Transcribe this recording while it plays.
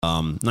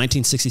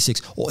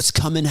1966. Oh, it's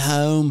coming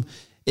home.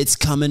 It's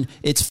coming.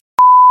 It's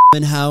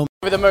home.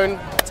 Over the moon,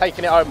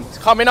 taking it home. It's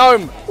coming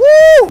home.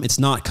 Woo! It's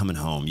not coming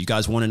home. You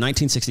guys won in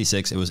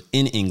 1966. It was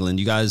in England.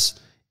 You guys,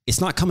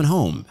 it's not coming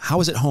home. How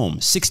is it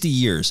home? 60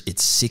 years.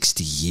 It's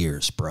 60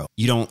 years, bro.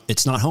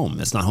 It's not home.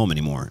 It's not home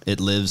anymore. It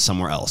lives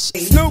somewhere else.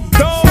 Snoop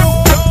Dogg.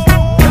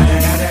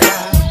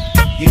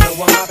 You know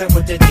what happened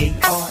with the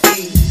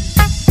D.R.E.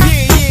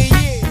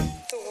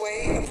 The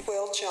Way of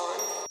Will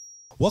John.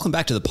 Welcome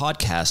back to the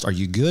podcast. Are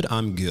you good?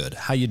 I'm good.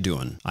 How you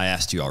doing? I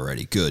asked you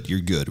already. Good. You're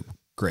good.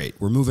 Great.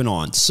 We're moving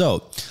on.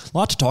 So, a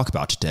lot to talk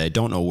about today.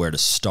 Don't know where to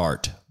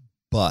start,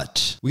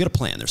 but we got a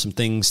plan. There's some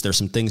things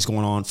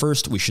going on.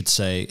 First, we should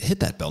say,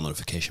 hit that bell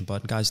notification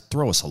button, guys.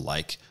 Throw us a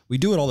like. We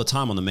do it all the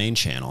time on the main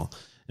channel.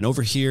 And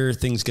over here,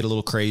 things get a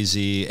little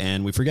crazy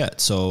and we forget.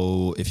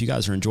 So, if you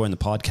guys are enjoying the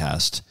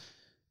podcast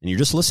and you're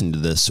just listening to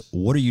this,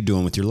 what are you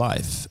doing with your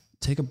life?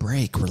 Take a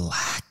break.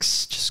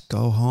 Relax. Just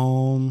go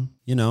home,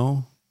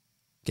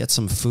 get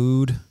some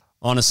food.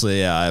 Honestly,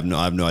 yeah, I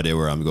have no idea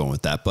where I'm going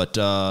with that. But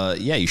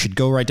yeah, you should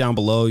go right down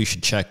below. You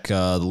should check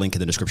the link in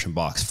the description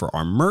box for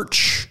our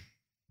merch.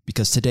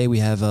 Because today we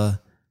have a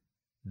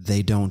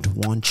They Don't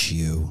Want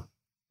You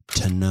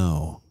to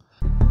Know.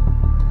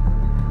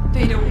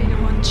 They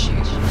don't want you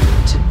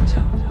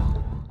to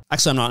know.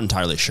 Actually, I'm not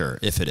entirely sure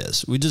if it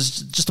is. We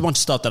just a bunch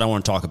of stuff that I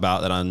want to talk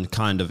about that I'm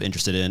kind of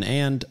interested in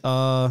and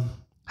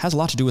has a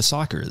lot to do with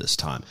soccer this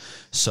time.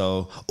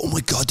 So, oh my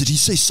God, did he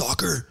say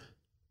soccer?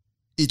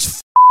 It's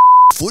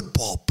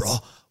football, bro.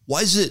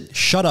 Why is it?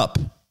 Shut up.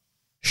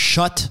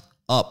 Shut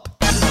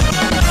up.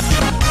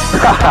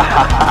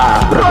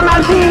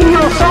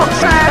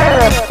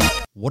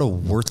 What a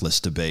worthless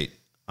debate.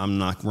 We're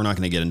not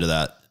going to get into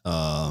that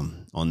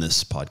on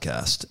this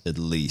podcast, at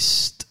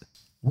least.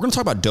 We're going to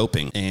talk about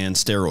doping and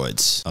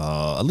steroids,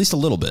 at least a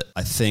little bit.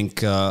 I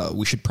think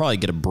we should probably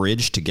get a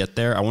bridge to get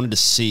there. I wanted to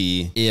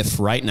see if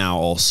right now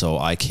also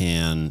I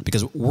can,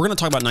 because we're going to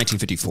talk about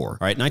 1954, all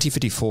right?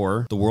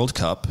 1954, the World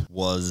Cup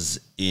was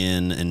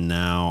in, and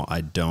now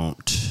I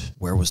don't,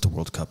 where was the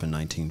World Cup in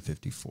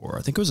 1954?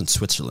 I think it was in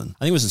Switzerland.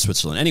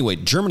 Anyway,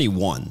 Germany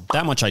won.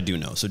 That much I do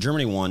know. So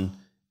Germany won.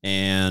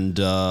 And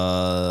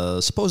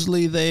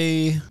supposedly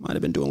they might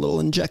have been doing a little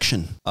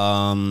injection.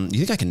 You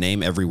think I can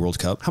name every World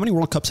Cup? How many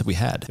World Cups have we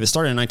had? If it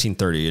started in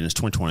 1930 and it's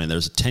 2020,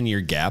 there's a 10-year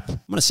gap. I'm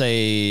going to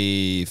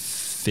say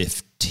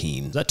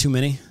 15. Is that too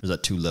many? Or is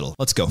that too little?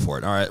 Let's go for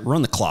it. All right,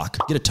 run the clock.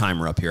 Get a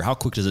timer up here. How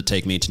quick does it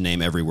take me to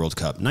name every World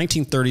Cup?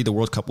 1930, the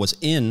World Cup was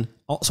in.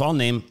 So I'll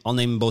name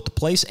both the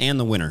place and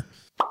the winner.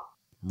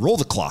 Roll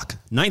the clock.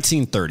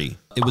 1930.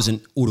 It was in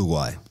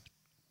Uruguay.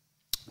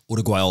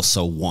 Uruguay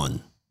also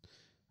won.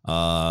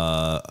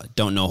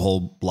 Don't know a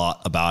whole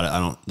lot about it.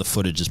 The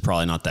footage is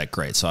probably not that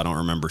great, so I don't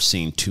remember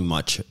seeing too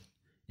much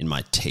in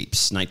my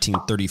tapes.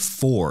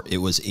 1934, it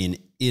was in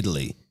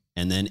Italy,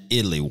 and then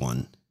Italy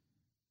won.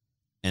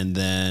 And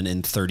then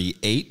in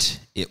 38,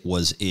 it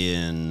was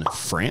in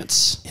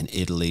France, and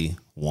Italy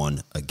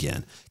won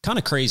again. Kind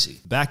of crazy.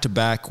 Back to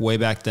back, way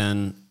back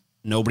then.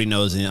 Nobody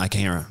knows. I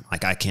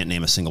can't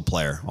name a single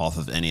player off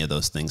of any of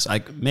those things.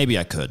 Maybe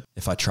I could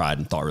if I tried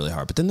and thought really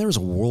hard. But then there was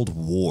a world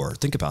war.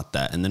 Think about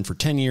that. And then for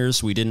 10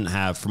 years, we didn't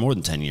have, for more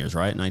than 10 years,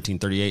 right?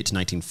 1938 to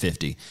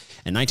 1950.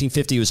 And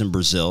 1950 was in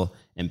Brazil,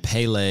 and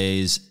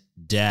Pele's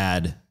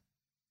dad,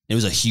 it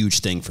was a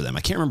huge thing for them.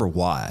 I can't remember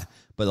why,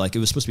 but it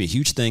was supposed to be a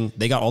huge thing.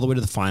 They got all the way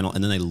to the final,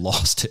 and then they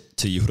lost it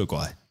to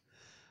Uruguay.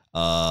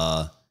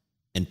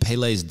 And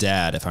Pele's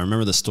dad, if I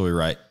remember the story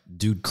right,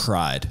 dude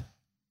cried.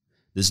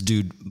 This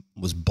dude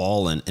was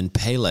bawling, and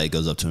Pele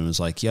goes up to him and was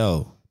like,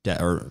 yo,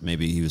 Dad, or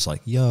maybe he was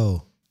like,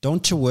 yo,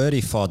 don't you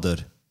worry, father.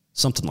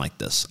 Something like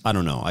this. I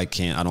don't know. I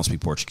don't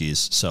speak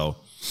Portuguese. So,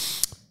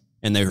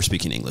 and they were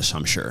speaking English,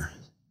 I'm sure.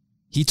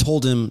 He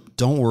told him,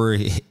 don't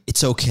worry.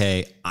 It's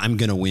okay. I'm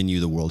going to win you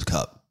the World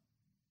Cup.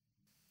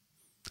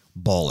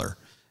 Baller.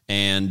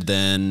 And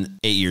then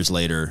 8 years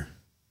later,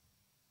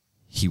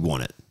 he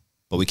won it.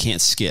 But we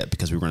can't skip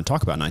because we were going to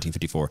talk about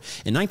 1954.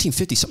 In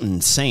 1950, something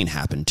insane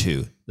happened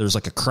too. There was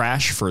a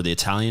crash for the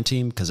Italian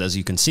team because, as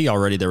you can see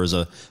already, there was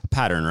a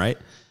pattern, right?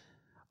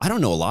 I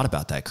don't know a lot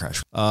about that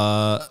crash.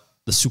 The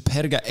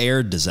Superga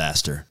air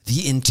disaster.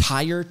 The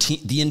entire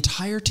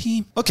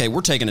team? Okay,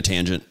 we're taking a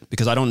tangent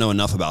because I don't know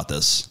enough about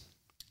this.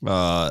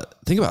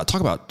 Talk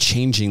about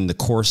changing the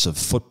course of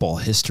football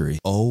history.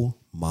 Oh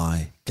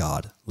my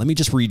God. Let me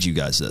just read you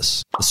guys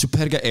this. The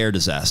Superga air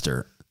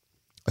disaster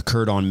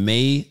occurred on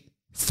May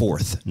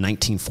 4th,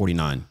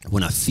 1949,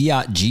 when a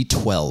Fiat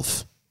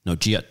 212,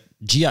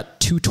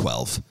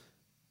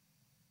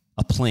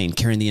 a plane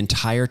carrying the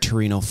entire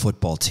Torino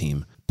football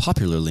team,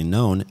 popularly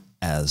known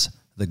as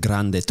the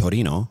Grande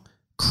Torino,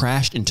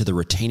 crashed into the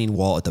retaining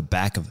wall at the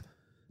back of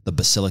the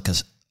Basilica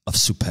of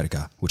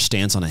Superga, which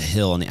stands on a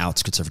hill on the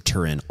outskirts of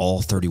Turin.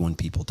 All 31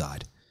 people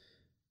died.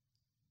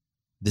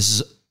 This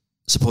is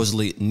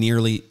supposedly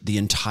nearly the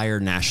entire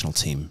national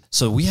team.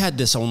 So we had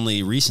this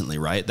only recently,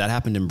 right? That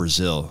happened in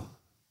Brazil.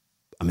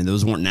 I mean,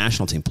 those weren't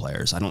national team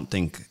players. I don't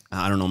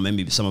know,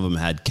 maybe some of them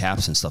had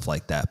caps and stuff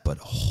like that, but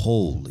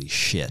holy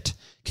shit.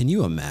 Can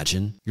you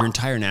imagine your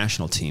entire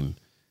national team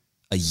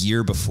a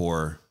year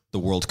before the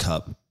World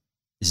Cup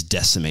is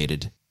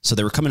decimated? So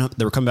they were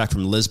coming back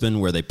from Lisbon,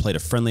 where they played a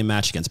friendly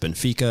match against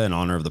Benfica in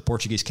honor of the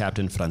Portuguese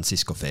captain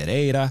Francisco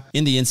Ferreira.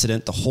 In the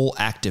incident, the whole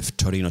active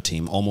Torino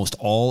team, almost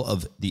all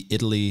of the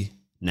Italy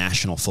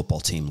national football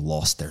team,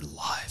 lost their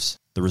lives.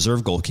 The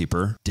reserve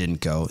goalkeeper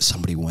didn't go.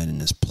 Somebody went in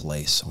his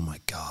place. Oh my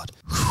God.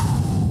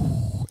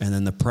 And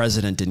then the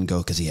president didn't go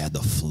because he had the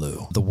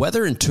flu. The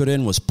weather in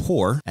Turin was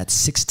poor. At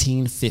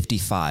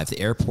 16:55, the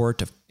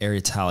airport of Air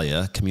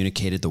Italia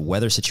communicated the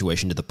weather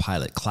situation to the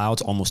pilot.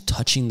 Clouds almost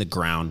touching the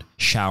ground,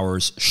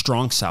 showers,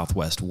 strong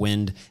southwest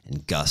wind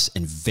and gusts,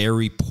 and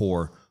very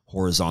poor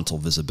horizontal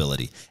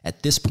visibility.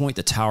 At this point,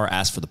 the tower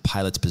asked for the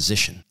pilot's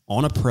position.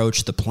 On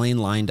approach, the plane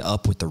lined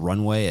up with the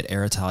runway at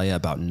Air Italia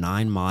about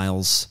 9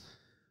 miles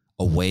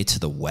away to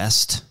the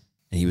west.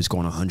 And he was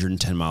going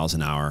 110 miles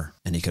an hour,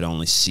 and he could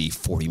only see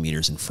 40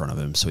 meters in front of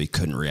him, so he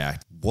couldn't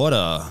react. What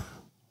a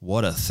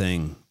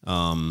thing.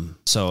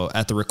 So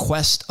at the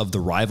request of the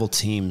rival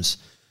teams,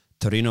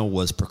 Torino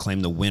was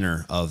proclaimed the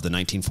winner of the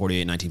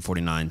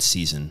 1948-1949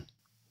 season.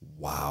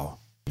 Wow.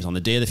 On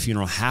the day of the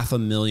funeral,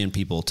 500,000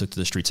 people took to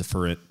the streets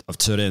of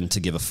Turin to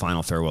give a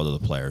final farewell to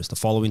the players. The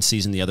following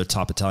season, the other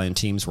top Italian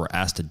teams were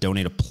asked to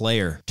donate a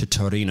player to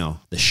Torino.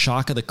 The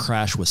shock of the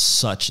crash was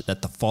such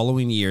that the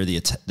following year, the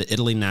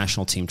Italy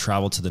national team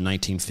traveled to the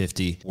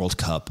 1950 World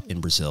Cup in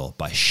Brazil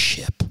by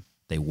ship.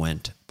 They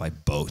went by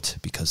boat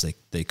because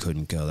they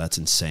couldn't go. That's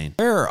insane.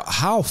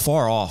 How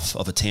far off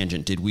of a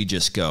tangent did we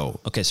just go?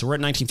 Okay, so we're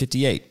at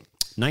 1958.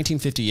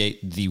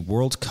 1958, the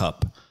World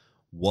Cup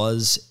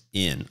was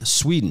in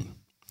Sweden.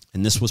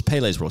 And this was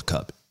Pele's World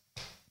Cup.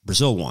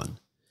 Brazil won.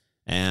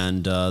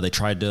 And they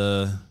tried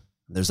to...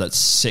 There's that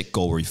sick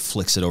goal where he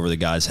flicks it over the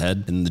guy's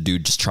head, and the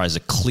dude just tries to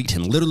cleat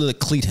him, literally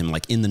cleat him,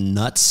 like in the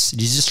nuts.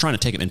 He's just trying to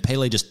take it, and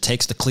Pele just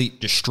takes the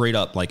cleat just straight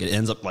up, like it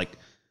ends up like...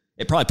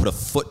 It probably put a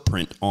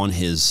footprint on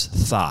his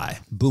thigh.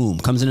 Boom.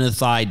 Comes into the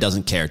thigh,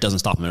 doesn't care. It doesn't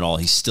stop him at all.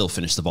 He still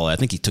finished the volley. I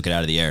think he took it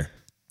out of the air.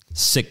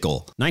 Sick goal.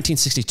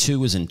 1962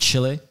 was in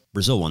Chile.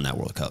 Brazil won that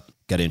World Cup.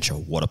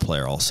 Garincha, what a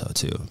player also,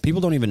 too.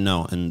 People don't even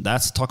know, and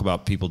that's talk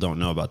about people don't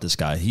know about this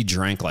guy. He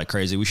drank like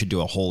crazy. We should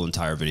do a whole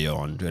entire video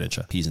on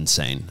Garincha. He's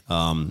insane.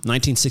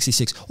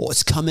 1966,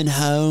 it's coming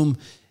home.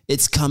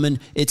 It's coming.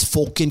 It's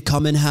fucking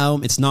coming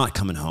home. It's not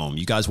coming home.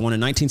 You guys won in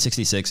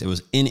 1966. It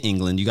was in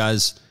England. You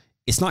guys,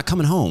 it's not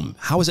coming home.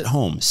 How is it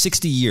home?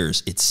 60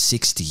 years. It's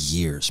 60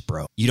 years,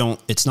 bro.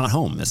 It's not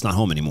home. It's not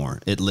home anymore.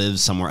 It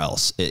lives somewhere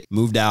else. It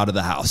moved out of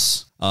the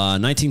house.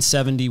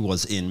 1970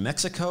 was in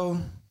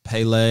Mexico.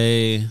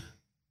 Pele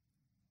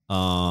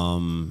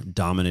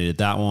dominated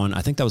that one.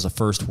 I think that was the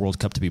first World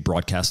Cup to be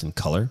broadcast in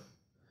color,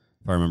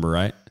 if I remember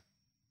right.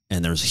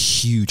 And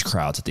there's huge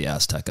crowds at the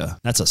Azteca.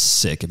 That's a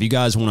sick. If you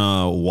guys want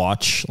to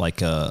watch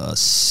like a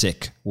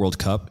sick World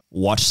Cup,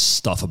 watch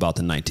stuff about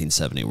the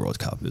 1970 World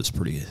Cup. It's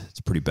pretty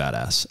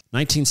badass.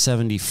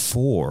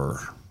 1974.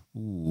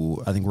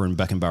 Ooh, I think we're in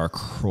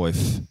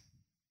Beckenbauer-Cruyff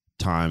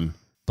time.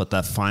 But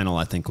that final,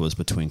 I think, was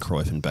between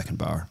Cruyff and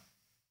Beckenbauer.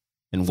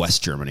 In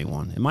West Germany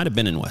won. It might have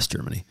been in West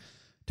Germany,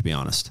 to be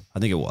honest. I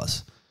think it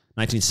was.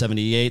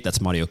 1978, that's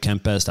Mario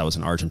Kempes. That was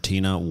in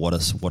Argentina. What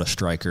a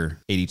striker.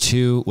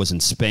 82 was in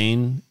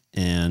Spain,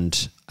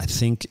 and I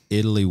think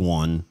Italy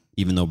won,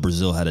 even though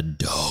Brazil had a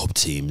dope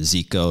team.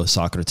 Zico,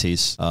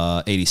 Socrates.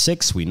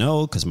 86, we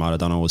know, because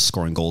Maradona was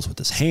scoring goals with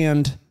his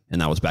hand,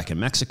 and that was back in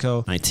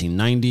Mexico.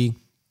 1990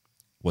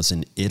 was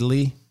in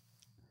Italy,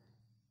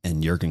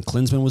 and Jurgen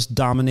Klinsmann was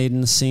dominating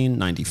the scene.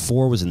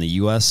 94 was in the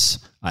U.S.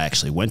 I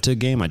actually went to a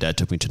game. My dad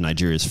took me to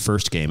Nigeria's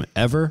first game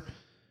ever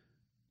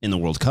in the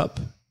World Cup.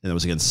 And that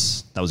was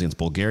against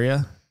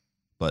Bulgaria.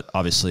 But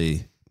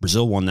obviously,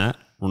 Brazil won that.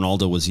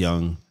 Ronaldo was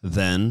young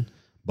then.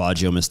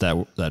 Baggio missed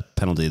that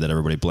penalty that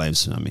everybody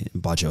blames. I mean,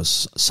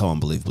 Baggio's so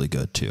unbelievably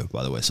good, too,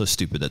 by the way. So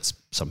stupid that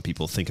some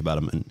people think about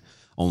him and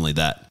only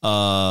that.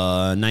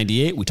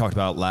 98, we talked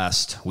about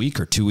last week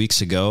or 2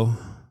 weeks ago.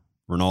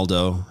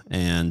 Ronaldo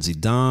and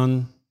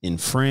Zidane in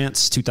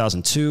France.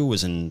 2002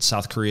 was in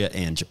South Korea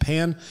and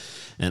Japan.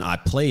 And I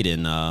played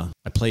in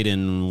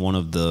one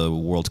of the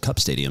World Cup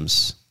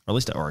stadiums,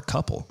 or a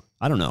couple.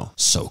 I don't know.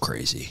 So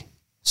crazy.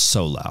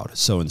 So loud.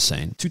 So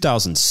insane.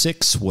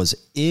 2006 was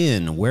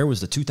in. Where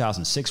was the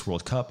 2006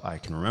 World Cup? I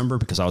can remember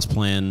because I was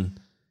playing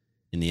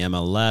in the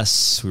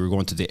MLS. We were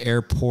going to the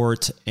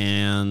airport,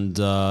 and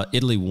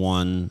Italy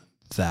won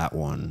that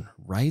one,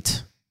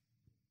 right?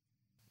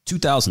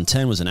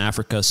 2010 was in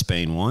Africa.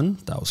 Spain won.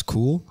 That was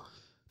cool.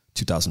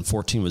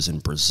 2014 was in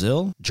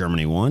Brazil.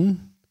 Germany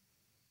won.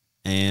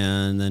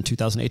 And then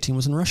 2018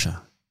 was in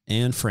Russia.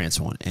 And France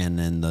won. And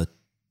then the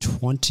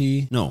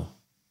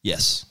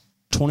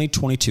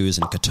 2022 is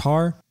in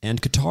Qatar,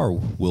 and Qatar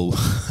will...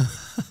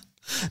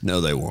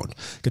 No, they won't.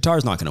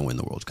 Qatar's not going to win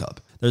the World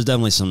Cup. There's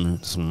definitely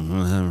some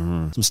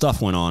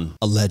stuff went on,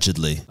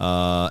 allegedly.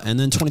 And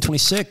then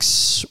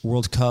 2026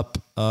 World Cup,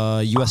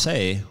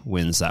 USA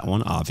wins that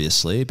one,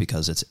 obviously,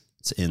 because it's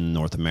in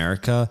North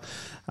America.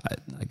 I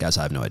guess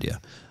I have no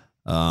idea.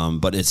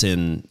 But it's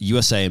in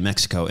USA,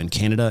 Mexico, and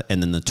Canada.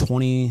 And then the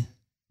 2030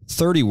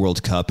 2030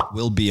 World Cup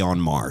will be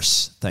on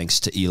Mars, thanks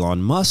to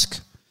Elon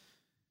Musk.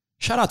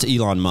 Shout out to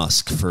Elon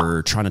Musk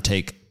for trying to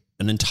take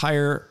an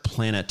entire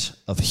planet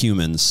of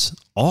humans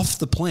off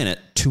the planet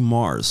to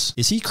Mars.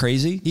 Is he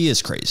crazy? He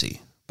is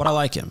crazy, but I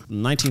like him.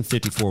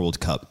 1954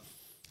 World Cup.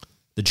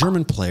 The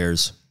German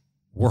players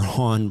were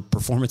on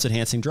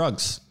performance-enhancing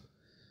drugs.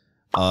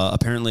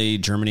 Apparently,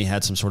 Germany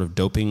had some sort of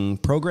doping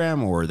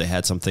program, or they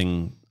had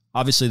something.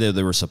 Obviously,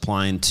 they were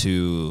supplying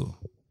to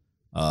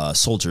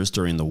soldiers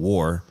during the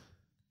war.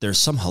 There's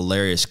some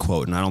hilarious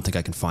quote, and I don't think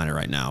I can find it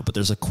right now, but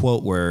there's a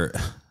quote where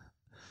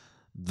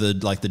the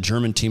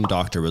German team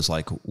doctor was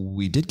like,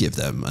 "We did give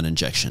them an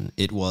injection.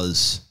 It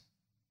was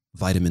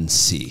vitamin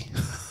C."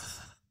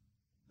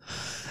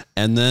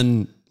 And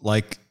then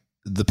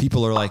the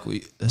people are like,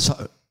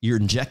 "You're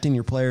injecting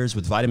your players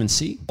with vitamin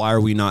C? Why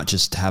are we not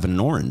just having an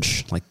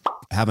orange?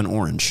 Have an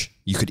orange.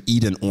 You could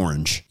eat an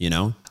orange, you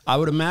know?" I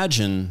would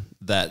imagine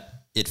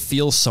that it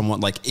feels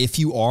somewhat like if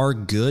you are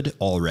good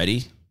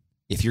already,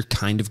 if you're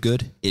kind of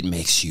good, it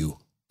makes you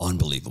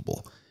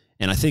unbelievable.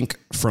 And I think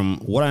from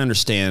what I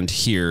understand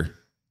here,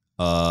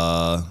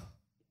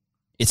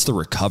 it's the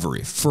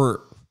recovery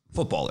for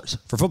footballers.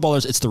 For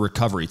footballers, it's the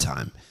recovery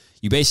time.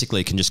 You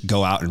basically can just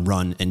go out and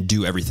run and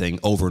do everything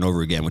over and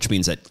over again, which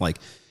means that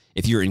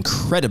if you're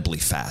incredibly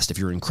fast, if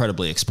you're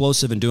incredibly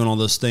explosive and doing all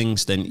those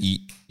things, then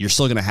you're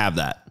still going to have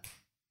that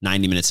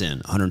 90 minutes in,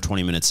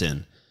 120 minutes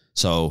in.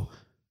 So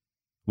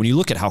when you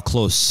look at how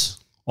close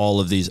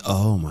all of these,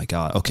 oh my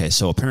God. Okay,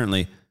 so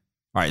apparently,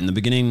 all right, in the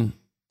beginning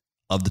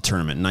of the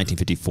tournament in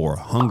 1954,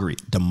 Hungary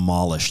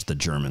demolished the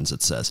Germans,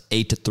 it says,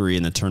 8-3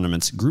 in the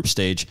tournament's group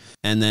stage.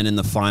 And then in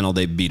the final,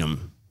 they beat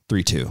them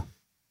 3-2.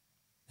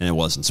 And it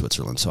was in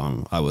Switzerland,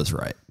 so I was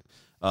right.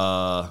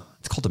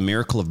 It's called the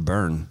Miracle of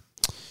Bern.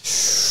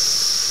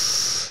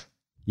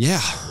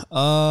 Yeah.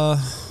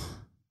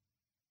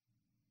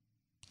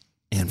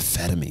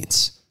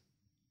 Amphetamines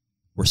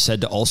were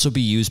said to also be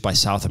used by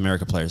South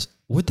America players.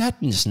 Would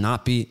that just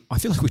not be... I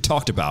feel like we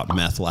talked about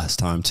meth last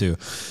time, too.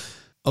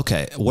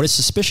 Okay, what is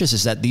suspicious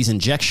is that these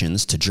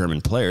injections to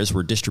German players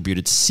were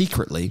distributed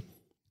secretly,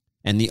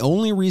 and the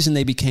only reason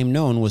they became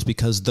known was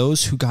because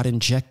those who got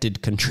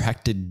injected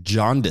contracted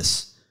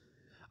jaundice.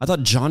 I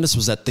thought jaundice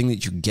was that thing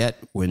that you get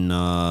when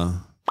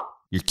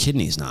your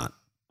kidney's not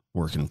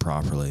working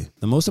properly.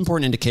 The most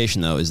important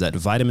indication, though, is that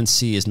vitamin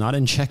C is not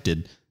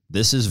injected.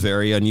 This is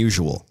very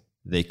unusual.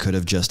 They could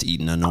have just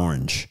eaten an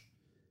orange.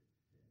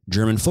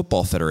 German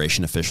Football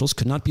Federation officials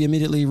could not be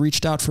immediately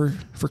reached out for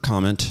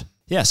comment.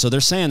 Yeah, so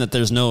they're saying that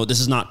this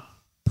is not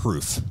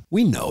proof.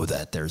 We know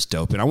that there's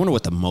doping. I wonder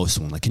what the most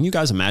one, can you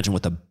guys imagine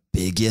what the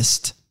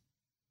biggest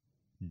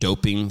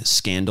doping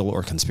scandal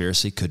or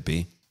conspiracy could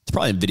be? It's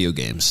probably in video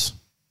games.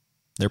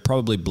 They're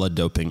probably blood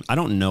doping. I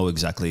don't know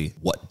exactly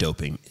what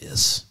doping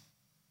is.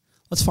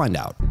 Let's find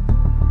out.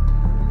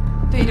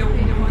 They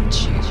don't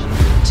want you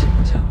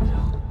to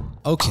know.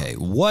 Okay,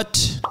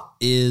 what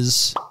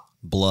is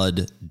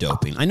blood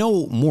doping? I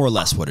know more or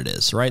less what it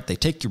is, right? They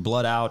take your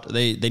blood out.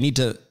 They need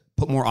to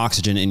put more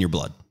oxygen in your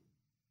blood,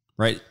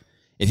 right?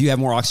 If you have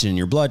more oxygen in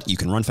your blood, you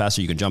can run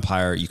faster, you can jump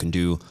higher, you can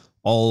do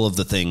all of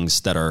the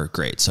things that are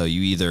great. So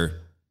you either...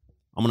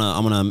 I'm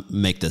gonna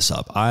make this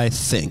up. I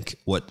think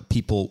what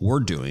people were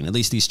doing, at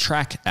least these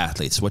track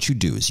athletes, what you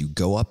do is you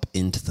go up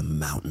into the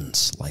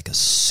mountains like a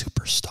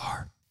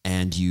superstar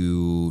and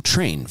you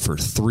train for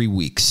 3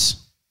 weeks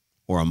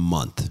or a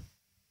month,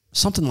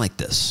 something like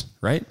this,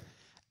 right?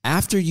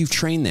 After you've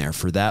trained there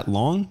for that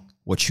long,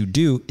 what you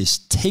do is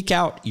take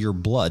out your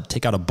blood,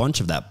 take out a bunch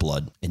of that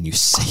blood, and you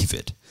save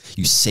it.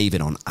 You save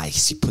it on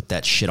ice. You put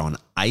that shit on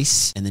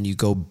ice, and then you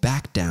go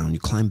back down. You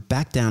climb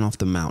back down off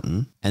the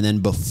mountain, and then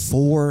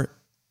before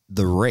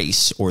the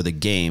race or the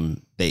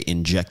game, they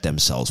inject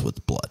themselves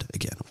with blood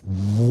again.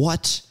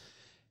 What?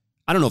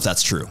 I don't know if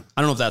that's true.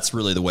 I don't know if that's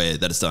really the way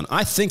that it's done.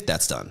 I think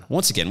that's done.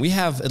 Once again, we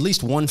have at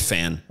least one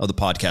fan of the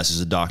podcast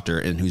who's a doctor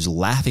and who's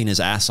laughing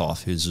his ass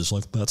off, who's just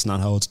like, that's not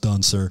how it's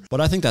done, sir.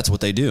 But I think that's what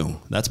they do.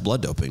 That's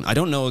blood doping. I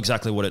don't know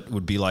exactly what it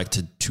would be like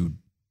to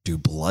do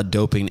blood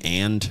doping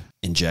and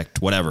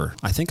inject whatever.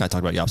 I think I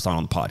talked about Yapstan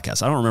on the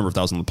podcast. I don't remember if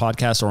that was on the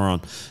podcast or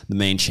on the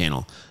main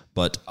channel,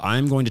 but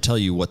I'm going to tell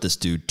you what this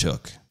dude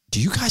took. Do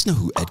you guys know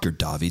who Edgar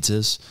Davids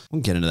is?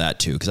 We'll get into that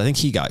too, because I think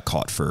he got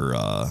caught for...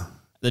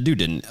 the dude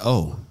didn't...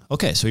 Oh,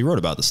 okay, so he wrote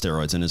about the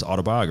steroids in his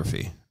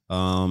autobiography.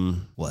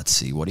 Let's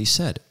see what he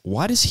said.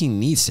 Why does he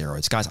need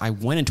steroids? Guys, I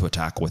went into a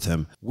tackle with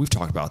him. We've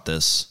talked about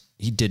this.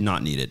 He did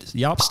not need it.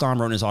 Jaap Stam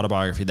wrote in his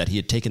autobiography that he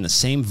had taken the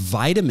same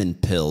vitamin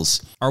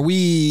pills. Are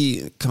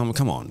we... Come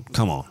on.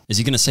 Is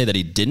he going to say that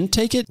he didn't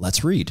take it?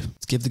 Let's read.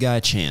 Let's give the guy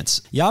a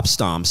chance. Jaap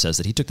Stam says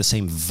that he took the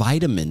same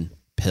vitamin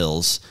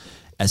pills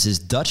as his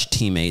Dutch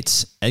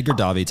teammates Edgar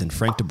Davids and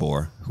Frank de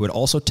Boer, who had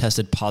also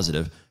tested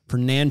positive for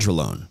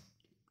nandrolone.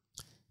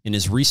 In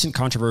his recent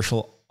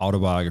controversial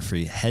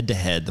autobiography, Head to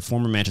Head, the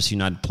former Manchester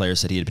United player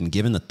said he had been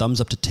given the thumbs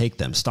up to take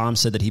them. Stam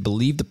said that he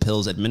believed the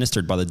pills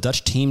administered by the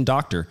Dutch team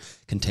doctor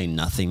contained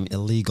nothing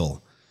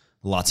illegal.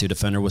 The Lazio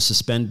defender was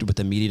suspended with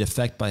immediate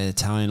effect by the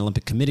Italian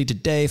Olympic Committee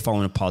today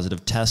following a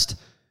positive test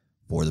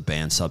for the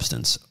banned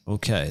substance.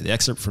 Okay, the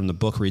excerpt from the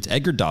book reads,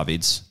 Edgar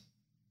Davids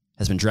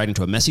has been dragged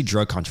into a messy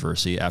drug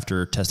controversy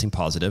after testing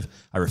positive.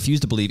 I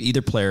refuse to believe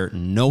either player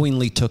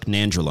knowingly took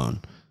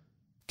nandrolone.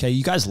 Okay,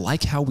 you guys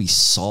like how we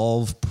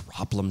solve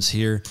problems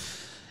here?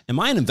 Am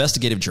I an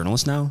investigative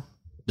journalist now?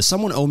 Does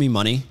someone owe me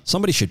money?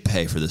 Somebody should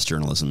pay for this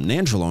journalism.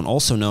 Nandrolone,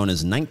 also known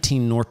as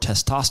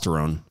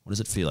 19-nortestosterone. What does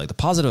it feel like? The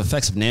positive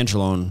effects of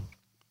nandrolone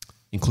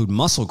include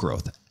muscle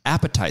growth,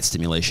 appetite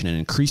stimulation, and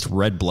increased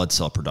red blood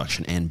cell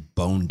production and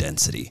bone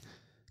density.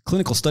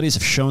 Clinical studies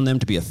have shown them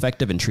to be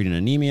effective in treating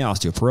anemia,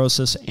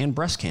 osteoporosis, and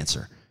breast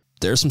cancer.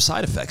 There are some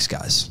side effects,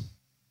 guys.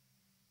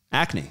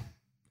 Acne,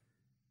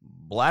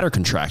 bladder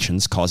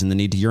contractions causing the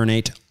need to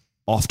urinate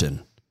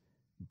often,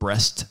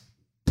 breast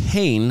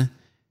pain,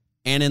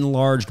 and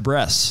enlarged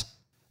breasts.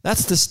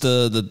 That's just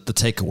the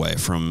takeaway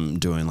from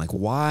doing, like,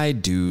 why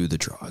do the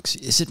drugs?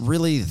 Is it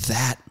really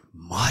that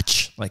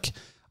much? Like,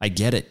 I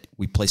get it.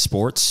 We play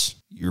sports.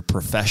 You're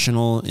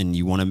professional and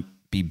you want to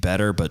be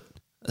better, but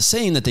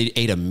saying that they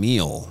ate a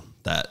meal,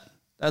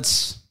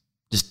 that's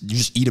just, you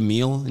just eat a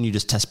meal and you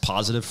just test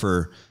positive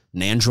for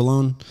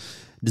nandrolone.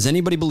 Does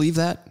anybody believe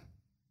that?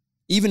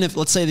 Even if,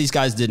 let's say these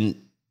guys didn't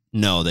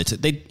know, they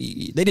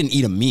didn't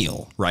eat a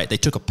meal, right? They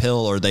took a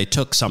pill or they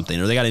took something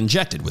or they got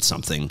injected with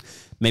something.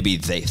 Maybe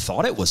they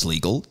thought it was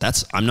legal.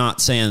 I'm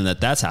not saying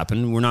that that's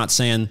happened. We're not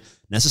saying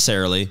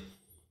necessarily,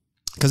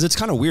 because it's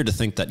kind of weird to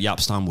think that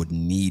Yapstam would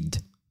need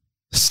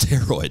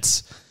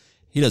steroids.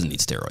 He doesn't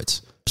need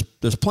steroids.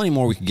 There's plenty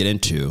more we could get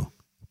into,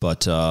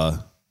 but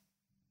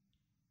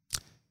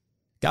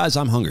guys,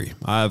 I'm hungry.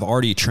 I've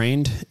already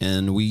trained,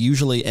 and we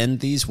usually end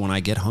these when I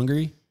get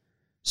hungry,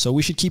 so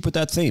we should keep with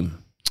that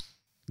theme.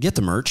 Get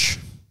the merch.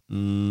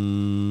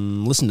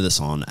 Listen to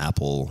this on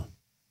Apple,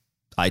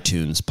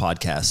 iTunes,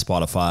 podcast,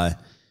 Spotify.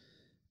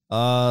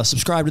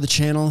 Subscribe to the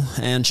channel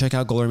and check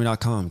out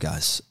goalarmy.com,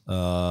 guys.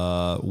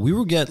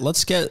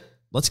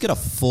 Let's get a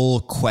full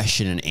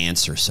question and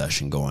answer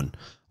session going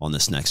on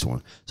this next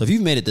one. So if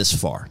you've made it this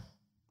far,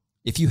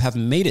 if you have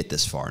made it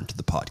this far into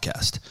the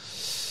podcast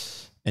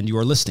and you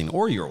are listening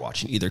or you're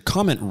watching, either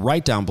comment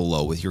right down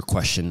below with your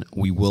question.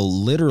 We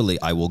will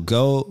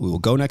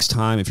go next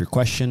time. If your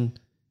question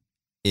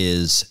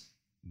is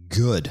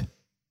good,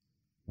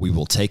 we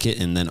will take it.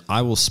 And then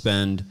I will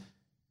spend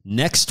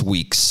next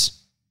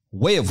week's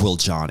Way of Will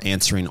John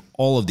answering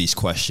all of these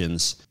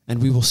questions.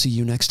 And we will see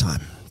you next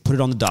time. Put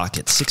it on the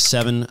docket,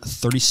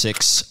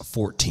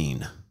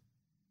 6/7/36/14.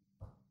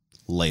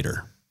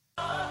 Later.